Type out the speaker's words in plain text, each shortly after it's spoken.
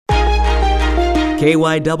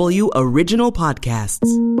KYW Original Podcasts.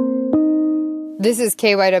 This is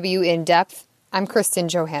KYW In Depth. I'm Kristen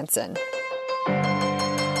Johansson.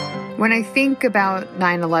 When I think about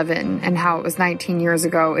 9/11 and how it was 19 years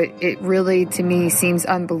ago, it really, to me, seems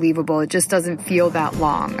unbelievable. It just doesn't feel that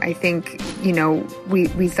long. I think,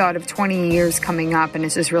 we thought of 20 years coming up, and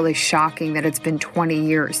it's just really shocking that it's been 20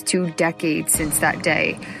 years, 2 decades since that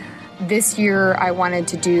day. This year, I wanted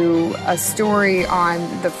to do a story on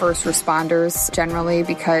the first responders generally,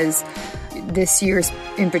 because this year's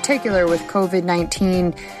in particular with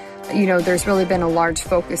COVID-19, there's really been a large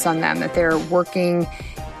focus on them, that they're working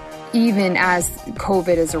even as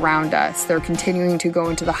COVID is around us. They're continuing to go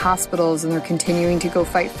into the hospitals, and they're continuing to go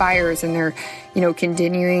fight fires, and they're,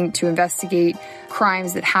 continuing to investigate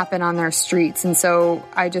crimes that happen on their streets. And so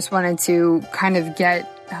I just wanted to kind of get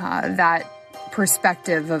that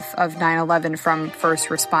perspective of 9/11 from first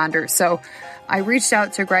responders. So I reached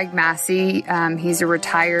out to Greg Massey. He's a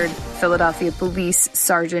retired Philadelphia police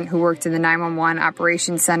sergeant who worked in the 911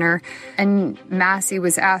 Operations Center. And Massey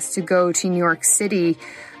was asked to go to New York City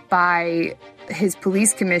by his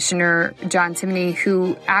police commissioner, John Timoney,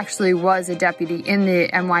 who actually was a deputy in the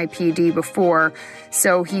NYPD before.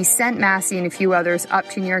 So he sent Massey and a few others up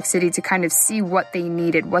to New York City to kind of see what they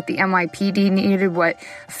needed, what the NYPD needed, what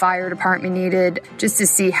fire department needed, just to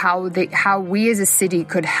see how we as a city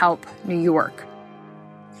could help New York.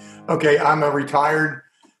 Okay, I'm a retired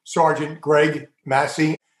Sergeant Greg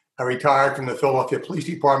Massey. I retired from the Philadelphia Police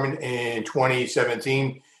Department in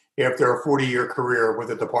 2017 after a 40-year career with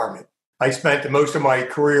the department. I spent most of my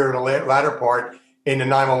career in the latter part in the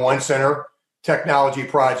 911 center, technology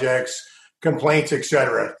projects, complaints,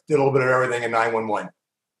 etc. Did a little bit of everything in 911.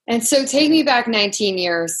 And so take me back 19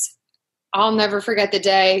 years. I'll never forget the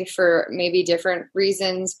day for maybe different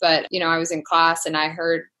reasons, but, I was in class and I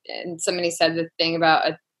heard, and somebody said the thing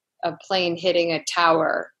about a plane hitting a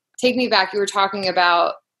tower. Take me back. You were talking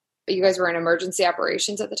about, you guys were in emergency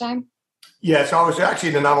operations at the time? Yes, I was actually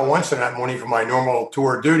in the 911 center that morning for my normal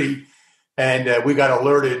tour of duty. And we got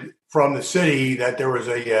alerted from the city that there was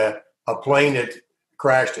a plane that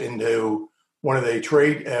crashed into one of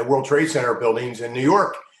the World Trade Center buildings in New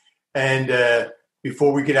York. And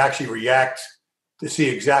before we could actually react to see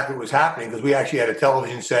exactly what was happening, because we actually had a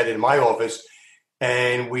television set in my office,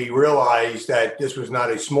 and we realized that this was not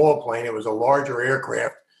a small plane, it was a larger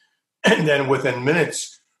aircraft. And then within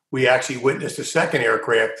minutes, we actually witnessed a second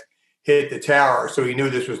aircraft hit the tower. So we knew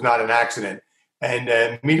this was not an accident. And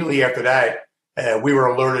immediately after that, we were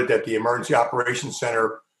alerted that the Emergency Operations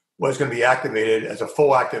Center was going to be activated as a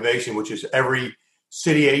full activation, which is every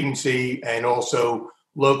city agency and also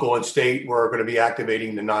local and state were going to be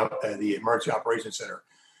activating the Emergency Operations Center.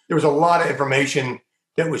 There was a lot of information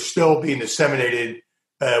that was still being disseminated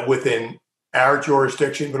within our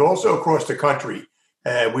jurisdiction, but also across the country.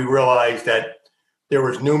 We realized that there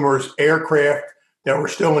was numerous aircraft that were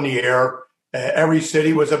still in the air. Every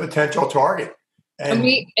city was a potential target. And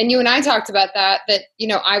you and I talked about that,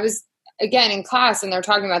 I was, again, in class, and they're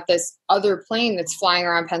talking about this other plane that's flying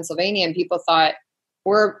around Pennsylvania, and people thought,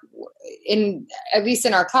 at least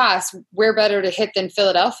in our class, we're better to hit than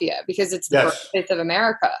Philadelphia because it's the birthplace of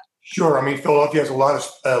America. Sure. I mean, Philadelphia has a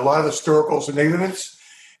lot of historical significance.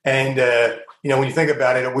 And, when you think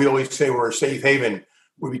about it, we always say we're a safe haven.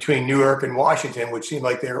 We're between New York and Washington, which seem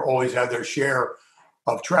like they always have their share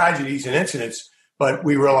of tragedies and incidents. But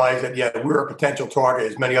we realized that, we're a potential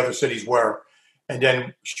target, as many other cities were. And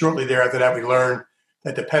then shortly thereafter that, we learned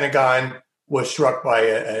that the Pentagon was struck by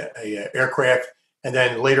a aircraft. And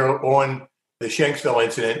then later on, the Shanksville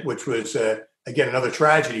incident, which was, again, another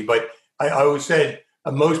tragedy. But I always said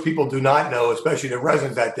most people do not know, especially the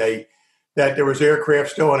residents that day, that there was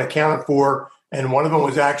aircraft still unaccounted for. And one of them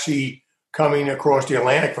was actually coming across the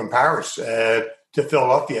Atlantic from Paris to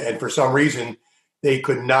Philadelphia. And for some reason, they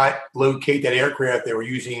could not locate that aircraft. They were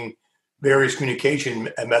using various communication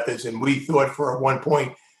methods. And we thought for at one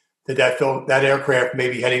point that aircraft may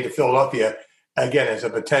be heading to Philadelphia, again, as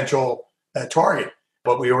a potential target.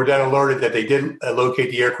 But we were then alerted that they did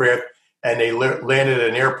locate the aircraft, and they landed at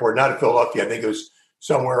an airport, not in Philadelphia. I think it was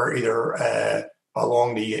somewhere either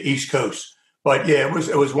along the East Coast. But it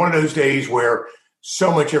was one of those days where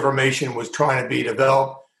so much information was trying to be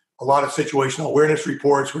developed, a lot of situational awareness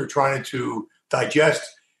reports we were trying to digest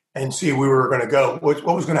and see where we were going to go, what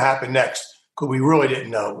was going to happen next, because we really didn't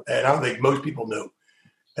know. And I don't think most people knew.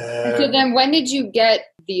 So then when did you get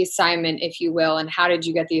the assignment, if you will, and how did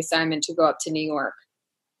you get the assignment to go up to New York?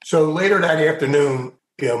 So later that afternoon,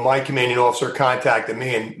 my commanding officer contacted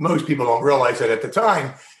me, and most people don't realize that at the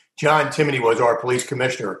time, John Timoney was our police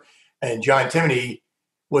commissioner. And John Timoney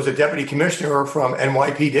was a deputy commissioner from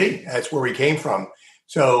NYPD. That's where we came from.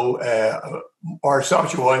 So our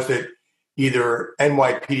assumption was that either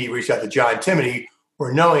NYPD reached out to John Timoney,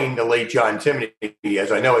 or knowing the late John Timoney,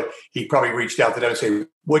 as I know it, he probably reached out to them and said,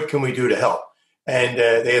 what can we do to help? And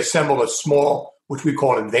they assembled a small, which we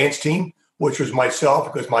call an advanced team, which was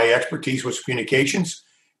myself, because my expertise was communications.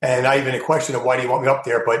 And I even had a question of why do you want me up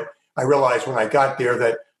there? But I realized when I got there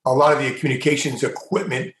that a lot of the communications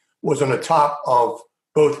equipment was on the top of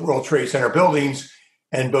both World Trade Center buildings,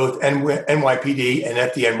 and both NYPD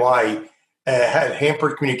and FDNY had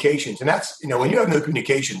hampered communications. And that's, when you have no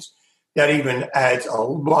communications, that even adds a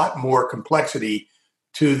lot more complexity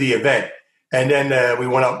to the event. And then we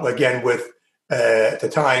went up again with, at the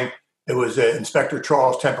time, it was Inspector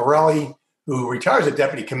Charles Temporelli, who retires as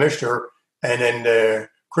deputy commissioner, and then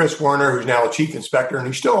Chris Werner, who's now a chief inspector, and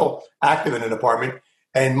who's still active in the department,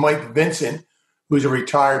 and Mike Vincent, who's a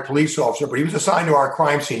retired police officer, but he was assigned to our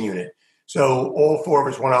crime scene unit. So all four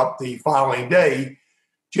of us went up the following day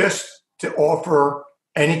just to offer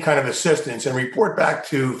any kind of assistance and report back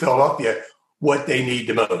to Philadelphia what they need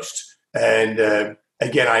the most. And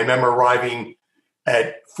again, I remember arriving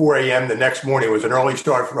at 4 a.m. the next morning. It was an early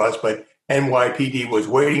start for us, but NYPD was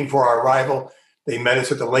waiting for our arrival. They met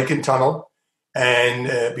us at the Lincoln Tunnel.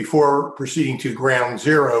 And before proceeding to Ground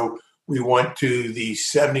Zero, we went to the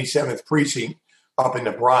 77th Precinct up in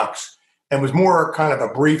the Bronx, and was more kind of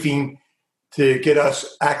a briefing to get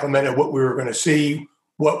us acclimated what we were going to see,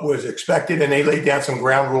 what was expected. And they laid down some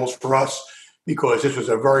ground rules for us because this was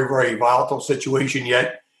a very, very volatile situation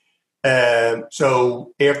yet.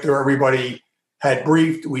 So after everybody had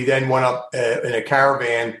briefed, we then went up in a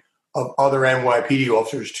caravan of other NYPD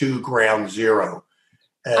officers to Ground Zero.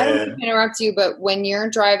 I don't mean to interrupt you, but when you're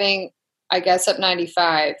driving, I guess, up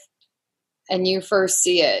 95 and you first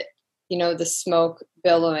see it, the smoke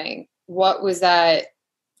billowing, what was that?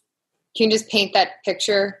 Can you just paint that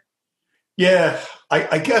picture? Yeah,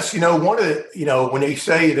 I guess, one of the, when they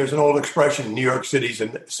say there's an old expression, New York City's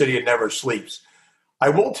a city that never sleeps. I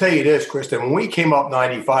will tell you this, Kristen, when we came up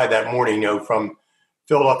 95 that morning, from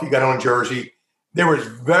Philadelphia, got on Jersey, there was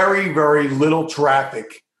very, very little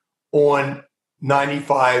traffic on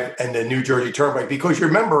 95 and the New Jersey Turnpike, because you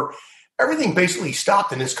remember, everything basically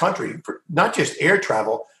stopped in this country, not just air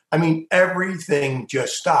travel. I mean, everything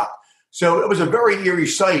just stopped. So it was a very eerie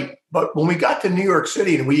sight. But when we got to New York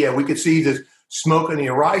City, and we could see the smoke on the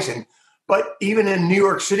horizon, but even in New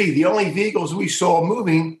York City, the only vehicles we saw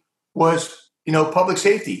moving was, public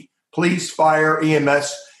safety, police, fire,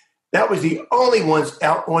 EMS. That was the only ones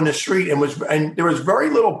out on the street, and there was very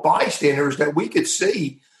little bystanders that we could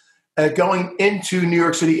see going into New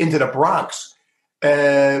York City, into the Bronx.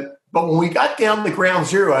 But when we got down to Ground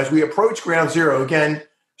Zero, as we approached Ground Zero, again,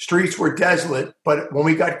 streets were desolate. But when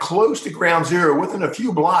we got close to Ground Zero, within a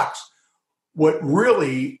few blocks, what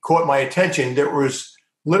really caught my attention, there was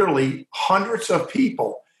literally hundreds of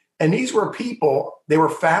people. And these were people, they were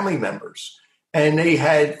family members. And they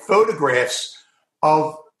had photographs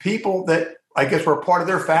of people that I guess were part of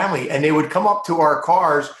their family. And they would come up to our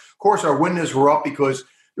cars. Of course, our windows were up because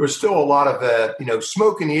there was still a lot of,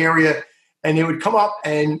 smoke in the area. And they would come up,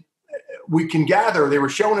 and we can gather, they were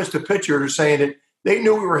showing us the pictures saying that they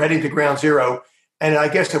knew we were heading to Ground Zero. And I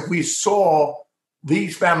guess if we saw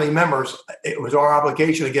these family members, it was our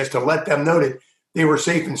obligation, I guess, to let them know that they were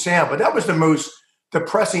safe and sound. But that was the most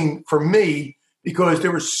depressing for me, because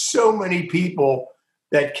there were so many people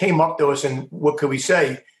that came up to us, and what could we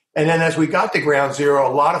say? And then as we got to Ground Zero,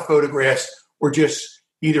 a lot of photographs were just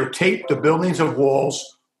either taped to buildings of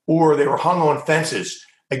walls, or they were hung on fences.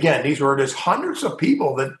 Again, these were just hundreds of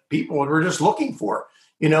people that people were just looking for,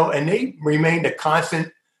 and they remained a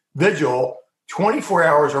constant vigil 24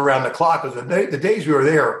 hours around the clock. Because the days we were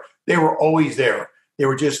there, they were always there. They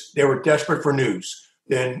were desperate for news.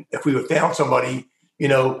 And if we found somebody,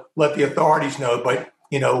 let the authorities know. But,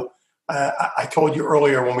 I told you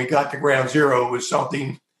earlier, when we got to Ground Zero, it was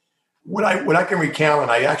something, what I can recount,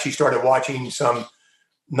 and I actually started watching some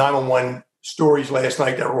 911 stories last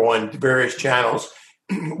night that were on various channels.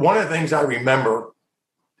 One of the things I remember,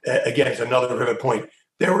 again, it's another vivid point,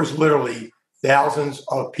 there was literally thousands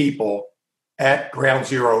of people at Ground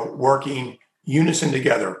Zero working unison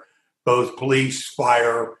together, both police,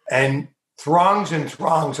 fire, and throngs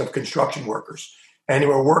of construction workers. And they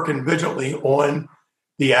were working vigilantly on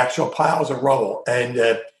the actual piles of rubble.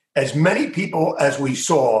 And as many people as we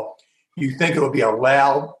saw, you think it would be a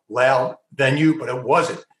loud venue, but it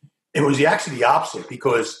wasn't. It was actually the opposite,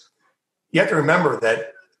 because you have to remember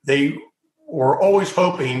that they were always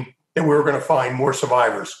hoping that we were going to find more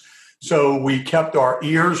survivors. So we kept our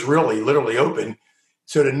ears really literally open.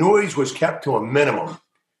 So the noise was kept to a minimum.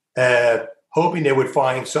 hoping they would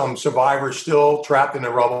find some survivors still trapped in the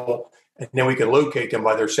rubble, and then we could locate them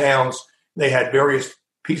by their sounds. They had various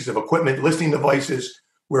pieces of equipment, listening devices,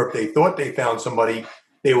 where if they thought they found somebody,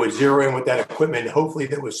 they would zero in with that equipment. Hopefully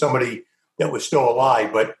there was somebody that was still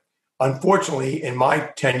alive. But unfortunately, in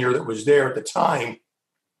my tenure that was there at the time,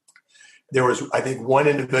 there was, I think, one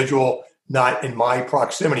individual, not in my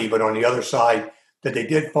proximity, but on the other side, that they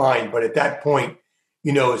did find. But at that point,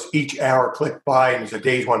 as each hour clicked by and as the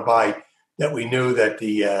days went by, that we knew that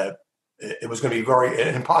it was going to be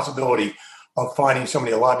an impossibility of finding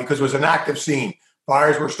somebody alive, because it was an active scene.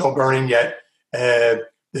 Fires were still burning yet.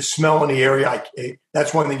 The smell in the area,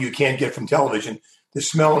 that's one thing you can't get from television. The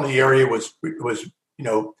smell in the area was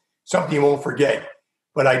something you won't forget.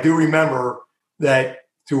 But I do remember that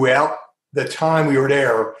throughout the time we were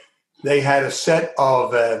there, they had a set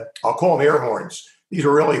of, I'll call them air horns. These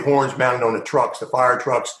are really horns mounted on the trucks, the fire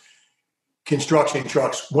trucks, construction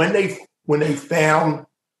trucks. When they found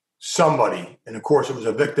somebody, and of course it was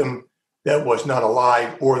a victim that was not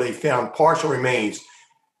alive, or they found partial remains,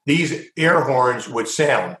 these air horns would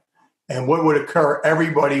sound. And what would occur?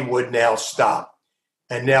 Everybody would now stop.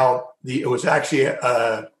 And now it was actually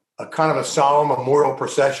a kind of a solemn memorial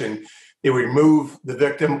procession. They would move the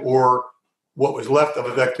victim, or what was left of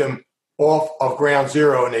a victim, off of ground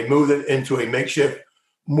zero, and they moved it into a makeshift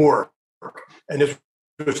morgue. And this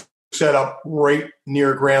was set up right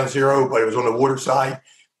near ground zero, but it was on the water side.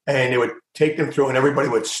 And they would take them through, and everybody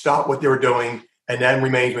would stop what they were doing, and then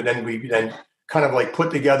remains would then be kind of like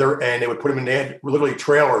put together, and they would put them in, they had literally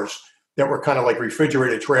trailers that were kind of like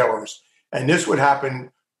refrigerated trailers. And this would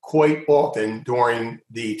happen quite often during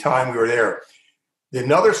the time we were there.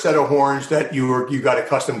 Another set of horns that you got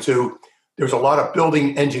accustomed to, there was a lot of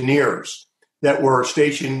building engineers that were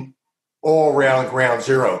stationed all around ground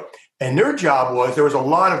zero. And their job was, there was a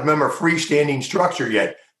lot of, remember, freestanding structure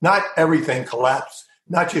yet. Not everything collapsed,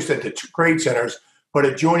 not just at the trade centers, but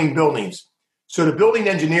adjoining buildings. So the building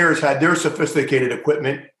engineers had their sophisticated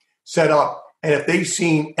equipment set up, and if they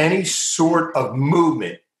seen any sort of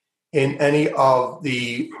movement in any of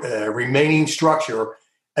the remaining structure,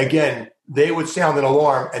 again, they would sound an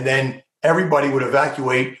alarm, and then everybody would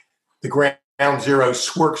evacuate the ground zero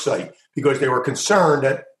work site, because they were concerned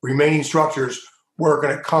that remaining structures were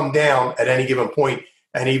going to come down at any given point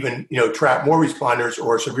and even, trap more responders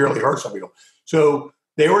or severely hurt some people. So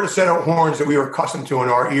they were the set of horns that we were accustomed to in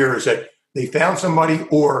our ears, that they found somebody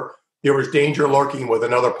or there was danger lurking with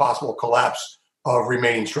another possible collapse of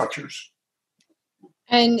remaining structures.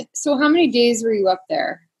 And so how many days were you up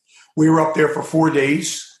there? We were up there for 4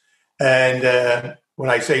 days. And when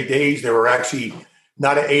I say days, they were actually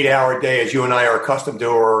not an 8-hour day as you and I are accustomed to,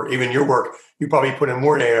 or even your work. You probably put in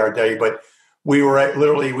more than an 8-hour day, but we were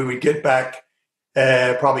we would get back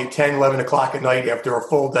probably 10, 11 o'clock at night after a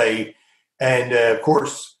full day. And of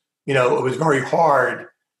course, it was very hard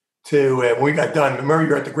to, when we got done, remember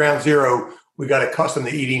you're at the ground zero, we got accustomed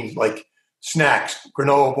to eating like snacks,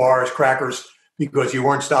 granola bars, crackers, because you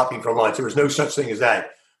weren't stopping for lunch. There was no such thing as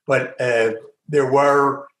that. But there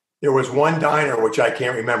was one diner, which I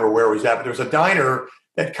can't remember where it was at, but there was a diner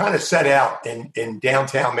that kind of set out in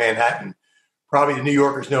downtown Manhattan. Probably the New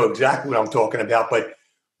Yorkers know exactly what I'm talking about. But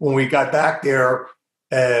when we got back there,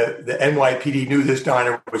 the NYPD knew this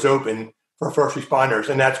diner was open for first responders,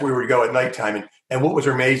 and that's where we would go at nighttime. And what was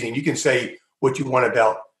amazing, you can say what you want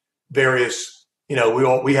about various,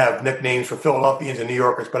 we have nicknames for Philadelphians and New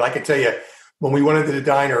Yorkers, but I can tell you, when we went into the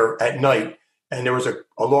diner at night, and there was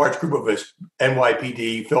a large group of us,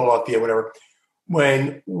 NYPD, Philadelphia, whatever,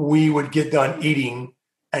 when we would get done eating,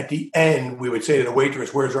 at the end, we would say to the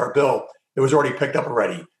waitress, "Where's our bill?" It was already picked up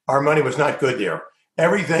already. Our money was not good there.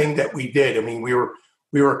 Everything that we did, we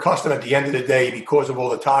were accustomed at the end of the day, because of all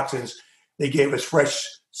the toxins, they gave us fresh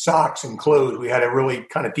socks and clothes. We had to really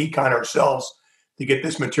kind of decon ourselves to get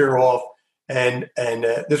this material off. And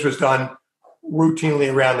this was done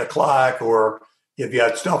routinely around the clock, or if you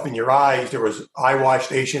had stuff in your eyes, there was eye wash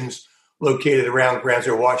stations located around ground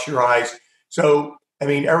zero, wash your eyes. So,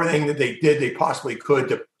 everything that they did, they possibly could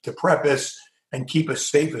to prep us and keep us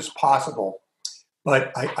safe as possible.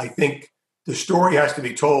 But I think the story has to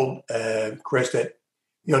be told, Chris, that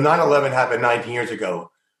 9/11 happened 19 years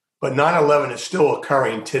ago, but 9/11 is still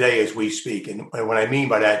occurring today as we speak. And what I mean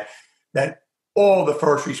by that all the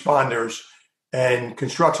first responders and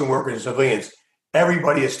construction workers and civilians,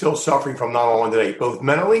 everybody is still suffering from 9/11 today, both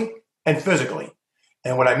mentally and physically.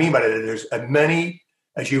 And what I mean by that is there's many,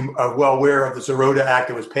 as you are well aware of, the Zerota Act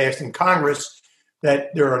that was passed in Congress,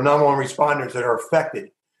 that there are 911 responders that are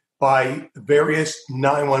affected by various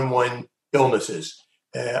 911 illnesses.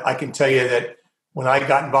 I can tell you that when I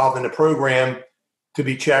got involved in the program, to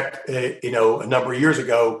be checked, a number of years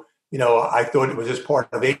ago. I thought it was just part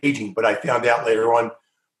of aging, but I found out later on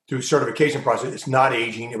through certification process, it's not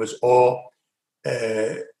aging. It was all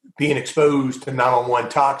being exposed to 911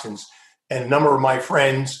 toxins. And a number of my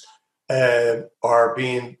friends are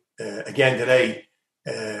being, again today,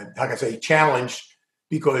 how can I say, challenged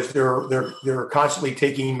because they're constantly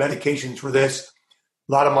taking medications for this.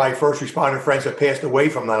 A lot of my first responder friends have passed away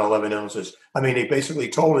from 9/11 illnesses. I mean, they basically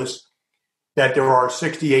told us that there are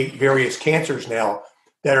 68 various cancers now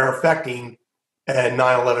that are affecting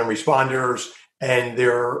 9/11 responders, and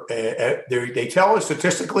they tell us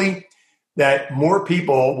statistically that more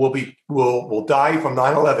people will die from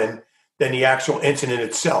 9/11 than the actual incident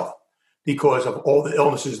itself because of all the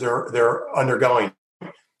illnesses they're undergoing.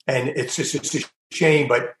 And it's just a shame,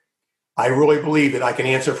 but I really believe that I can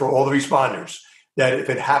answer for all the responders that if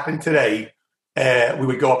it happened today, we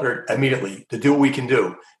would go up there immediately to do what we can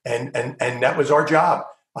do. And that was our job.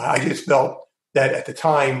 I just felt that at the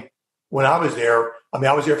time when I was there,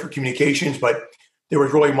 I was there for communications, but there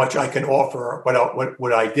was really much I can offer. But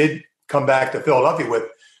what I did come back to Philadelphia with,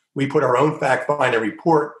 we put our own fact-finding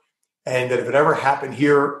report, and that if it ever happened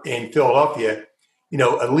here in Philadelphia,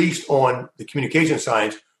 at least on the communication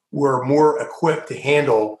science, we're more equipped to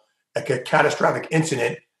handle a catastrophic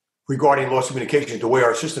incident regarding loss of communication the way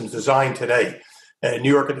our system is designed today. New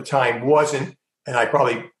York at the time wasn't, and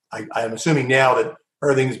I'm assuming now that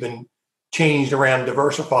everything's been changed around,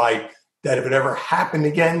 diversified, that if it ever happened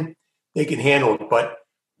again, they can handle it. But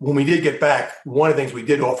when we did get back, one of the things we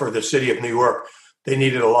did offer the city of New York, they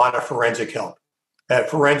needed a lot of forensic help,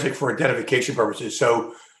 forensic for identification purposes.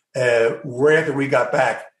 So right after we got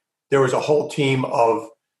back, there was a whole team of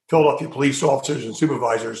Philadelphia police officers and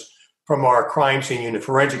supervisors from our crime scene unit,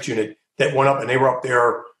 forensics unit, that went up, and they were up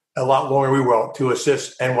there a lot longer than we were to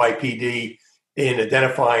assist NYPD in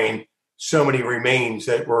identifying so many remains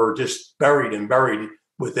that were just buried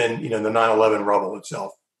within, the 9/11 rubble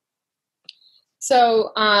itself.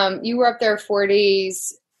 So you were up there 4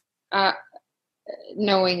 days,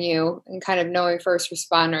 knowing you and kind of knowing first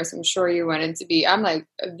responders. I'm sure you wanted to be, I'm like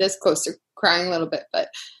this close to crying a little bit, but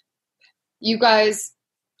you guys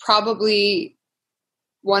probably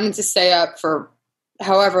wanted to stay up for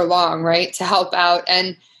however long, right, to help out.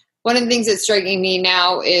 And one of the things that's striking me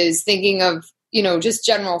now is thinking of, just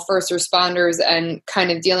general first responders and kind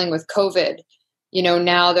of dealing with COVID,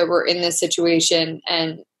 now that we're in this situation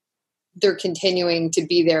and they're continuing to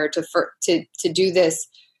be there to do this.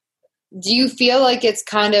 Do you feel like it's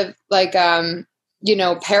kind of like,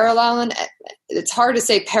 parallel? And it's hard to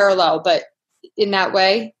say parallel, but in that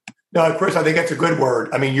way? No, Chris, I think that's a good word.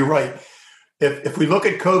 I mean, you're right. If we look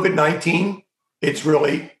at COVID-19, it's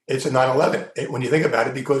a 9/11 when you think about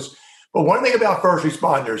it, but one thing about first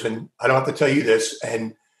responders, and I don't have to tell you this,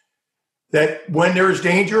 and that when there is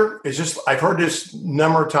danger, it's just, I've heard this a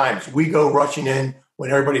number of times, we go rushing in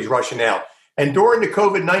when everybody's rushing out. And during the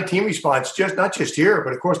COVID-19 response, not just here,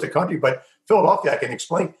 but across the country, but Philadelphia, I can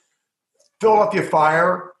explain, Philadelphia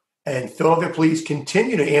Fire and Philadelphia Police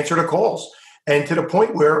continue to answer the calls. And to the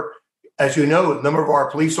point where, as you know, a number of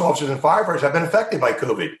our police officers and firefighters have been affected by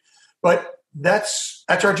COVID. But that's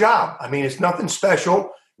our job. I mean, it's nothing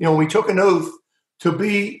special. When we took an oath to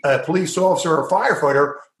be a police officer or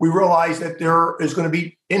firefighter, we realized that there is going to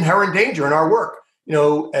be inherent danger in our work.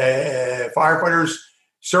 Firefighters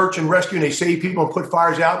search and rescue, and they save people and put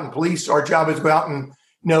fires out. And police, our job is to go out and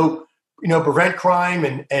prevent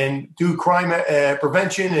crime and do crime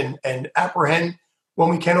prevention and apprehend when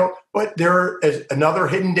we can. But there is another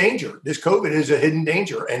hidden danger. This COVID is a hidden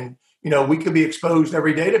danger, and we could be exposed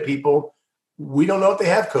every day to people. We don't know if they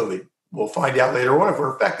have COVID. We'll find out later on if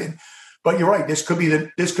we're affected. But you're right. This could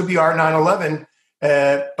be our 9/11.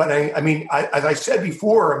 But as I said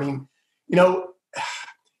before,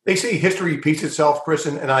 they say history repeats itself, Chris,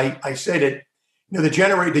 and I say that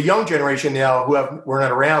the young generation now were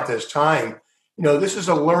not around at this time. This is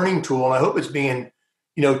a learning tool, and I hope it's being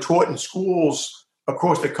taught in schools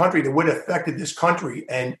across the country that would have affected this country.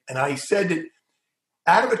 And I said that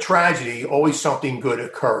out of a tragedy, always something good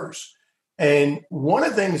occurs. And one of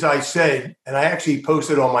the things I said, and I actually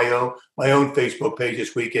posted on my own Facebook page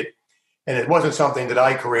this week, and it wasn't something that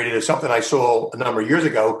I created, it's something I saw a number of years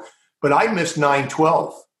ago, but I missed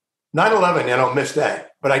 9/12. 9/11, I don't miss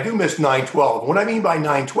that, but I do miss 9/12. What I mean by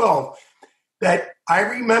 9/12, that I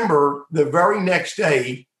remember the very next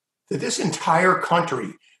day that this entire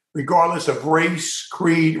country, regardless of race,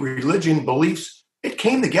 creed, religion, beliefs, it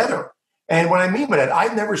came together. And what I mean by that,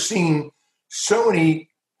 I've never seen so many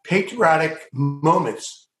patriotic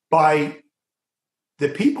moments by the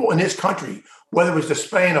people in this country, whether it was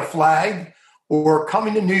displaying a flag or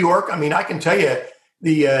coming to New York. I mean, I can tell you,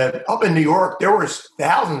 up in New York, there were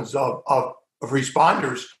thousands of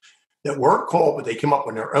responders that weren't called, but they came up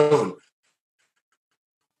on their own.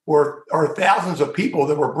 Or thousands of people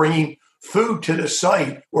that were bringing food to the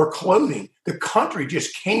site or clothing. The country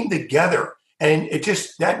just came together, and it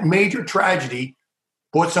just, that major tragedy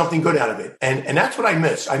brought something good out of it. And that's what I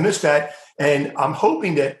miss. I miss that. And I'm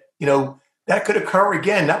hoping that, that could occur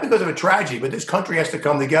again, not because of a tragedy, but this country has to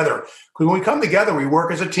come together. Because when we come together, we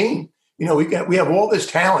work as a team. We have all this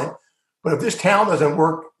talent, but if this talent doesn't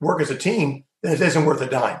work as a team, then it isn't worth a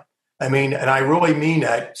dime. I mean, and I really mean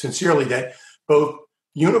that sincerely, that both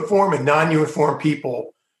uniform and non-uniform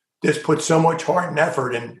people just put so much heart and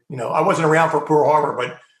effort. And, I wasn't around for Pearl Harbor,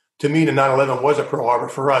 but to me, the 9/11 was a Pearl Harbor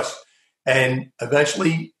for us. And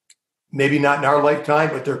eventually, maybe not in our lifetime,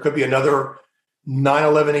 but there could be another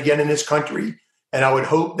 9/11 again in this country. And I would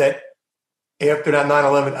hope that after that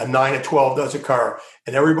 9/11, a 9/12 does occur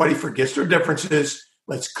and everybody forgets their differences.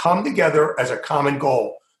 Let's come together as a common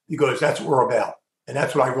goal, because that's what we're about. And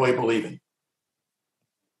that's what I really believe in.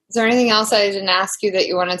 Is there anything else I didn't ask you that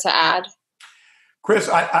you wanted to add? Chris,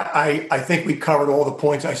 I think we covered all the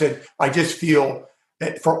points. I said, I just feel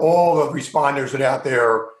that for all the responders that out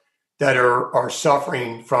there that are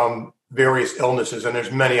suffering from various illnesses, and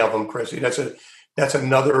there's many of them, Chrissy, that's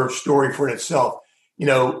another story for itself. And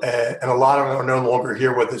a lot of them are no longer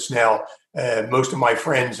here with us now. Most of my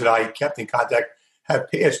friends that I kept in contact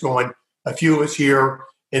have passed on. A few of us here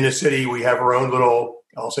in the city, we have our own little,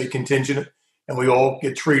 I'll say, contingent, and we all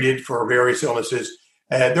get treated for various illnesses.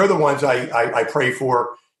 They're the ones I pray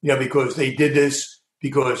for, because they did this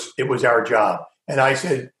because it was our job. And I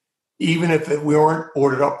said, even if we weren't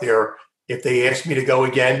ordered up there, if they asked me to go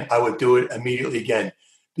again, I would do it immediately again.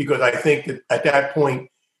 Because I think that at that point,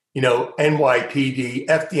 NYPD,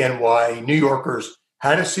 FDNY, New Yorkers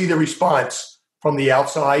had to see the response from the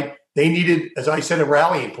outside. They needed, as I said, a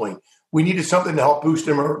rallying point. We needed something to help boost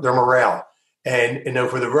their morale. And,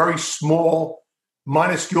 for the very small,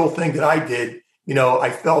 minuscule thing that I did, I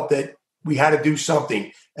felt that we had to do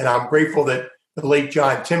something. And I'm grateful that the late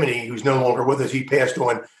John Timoney, who's no longer with us, he passed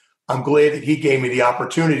on. I'm glad that he gave me the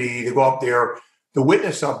opportunity to go up there to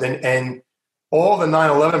witness something. And all the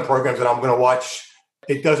 9/11 programs that I'm going to watch,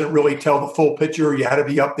 it doesn't really tell the full picture. You had to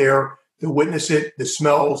be up there to witness it, the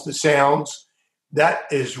smells, the sounds. That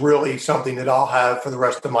is really something that I'll have for the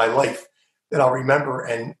rest of my life, that I'll remember.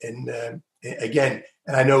 And again,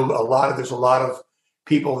 and I know there's a lot of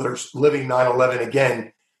people that are living 9/11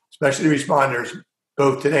 again, especially the responders,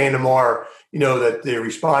 both today and tomorrow, that the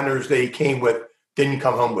responders they came with didn't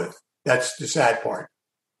come home with. That's the sad part.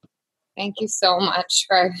 Thank you so much,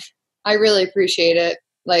 Craig. I really appreciate it.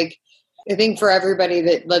 I think for everybody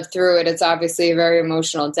that lived through it, it's obviously a very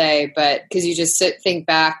emotional day, but because you just think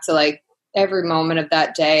back to every moment of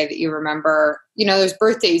that day that you remember. There's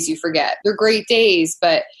birthdays you forget. They're great days,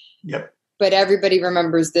 but yep. But everybody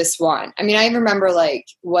remembers this one. I mean, I remember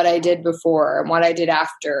what I did before and what I did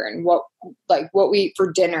after and what we ate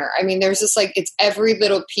for dinner. I mean, there's just it's every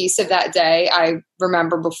little piece of that day I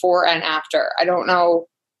remember before and after. I don't know.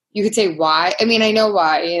 You could say why. I mean, I know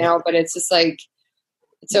why, but it's just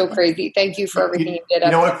it's so crazy. Thank you for everything you did. You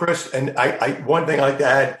know what, Chris? And I one thing I like to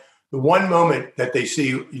add, the one moment that you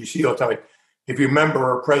see all the time, if you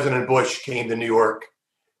remember, President Bush came to New York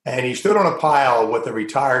and he stood on a pile with a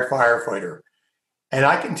retired firefighter. And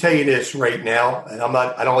I can tell you this right now, and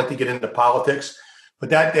I don't like to get into politics, but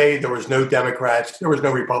that day there was no Democrats, there was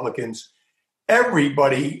no Republicans.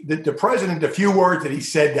 Everybody, the president, the few words that he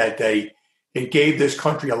said that day, it gave this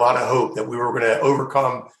country a lot of hope that we were going to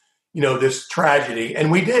overcome, this tragedy. And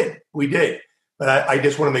we did. But I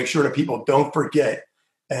just want to make sure that people don't forget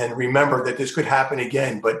and remember that this could happen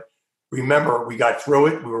again. But remember, we got through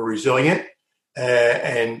it. We were resilient.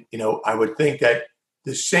 And I would think that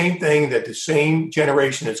the same thing, that the same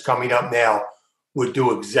generation that's coming up now would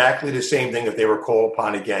do exactly the same thing if they were called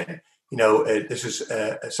upon again. This is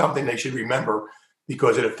something they should remember,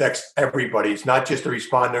 because it affects everybody. It's not just the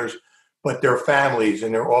responders, but their families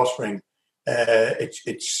and their offspring.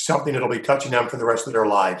 It's something that'll be touching them for the rest of their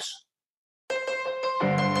lives.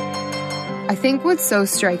 I think what's so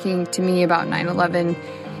striking to me about 9/11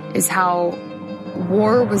 is how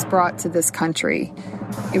war was brought to this country.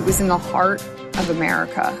 It was in the heart of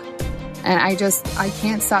America. And I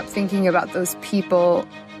can't stop thinking about those people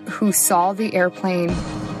who saw the airplane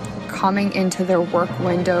coming into their work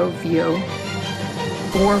window view,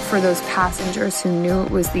 or for those passengers who knew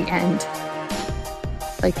it was the end.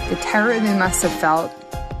 The terror they must have felt,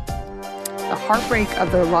 the heartbreak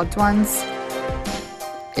of their loved ones,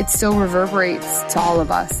 it still reverberates to all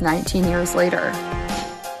of us 19 years later.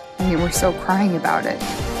 I mean, we're still crying about it.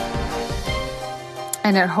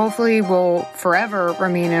 And it hopefully will forever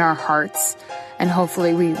remain in our hearts. And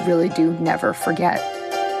hopefully we really do never forget.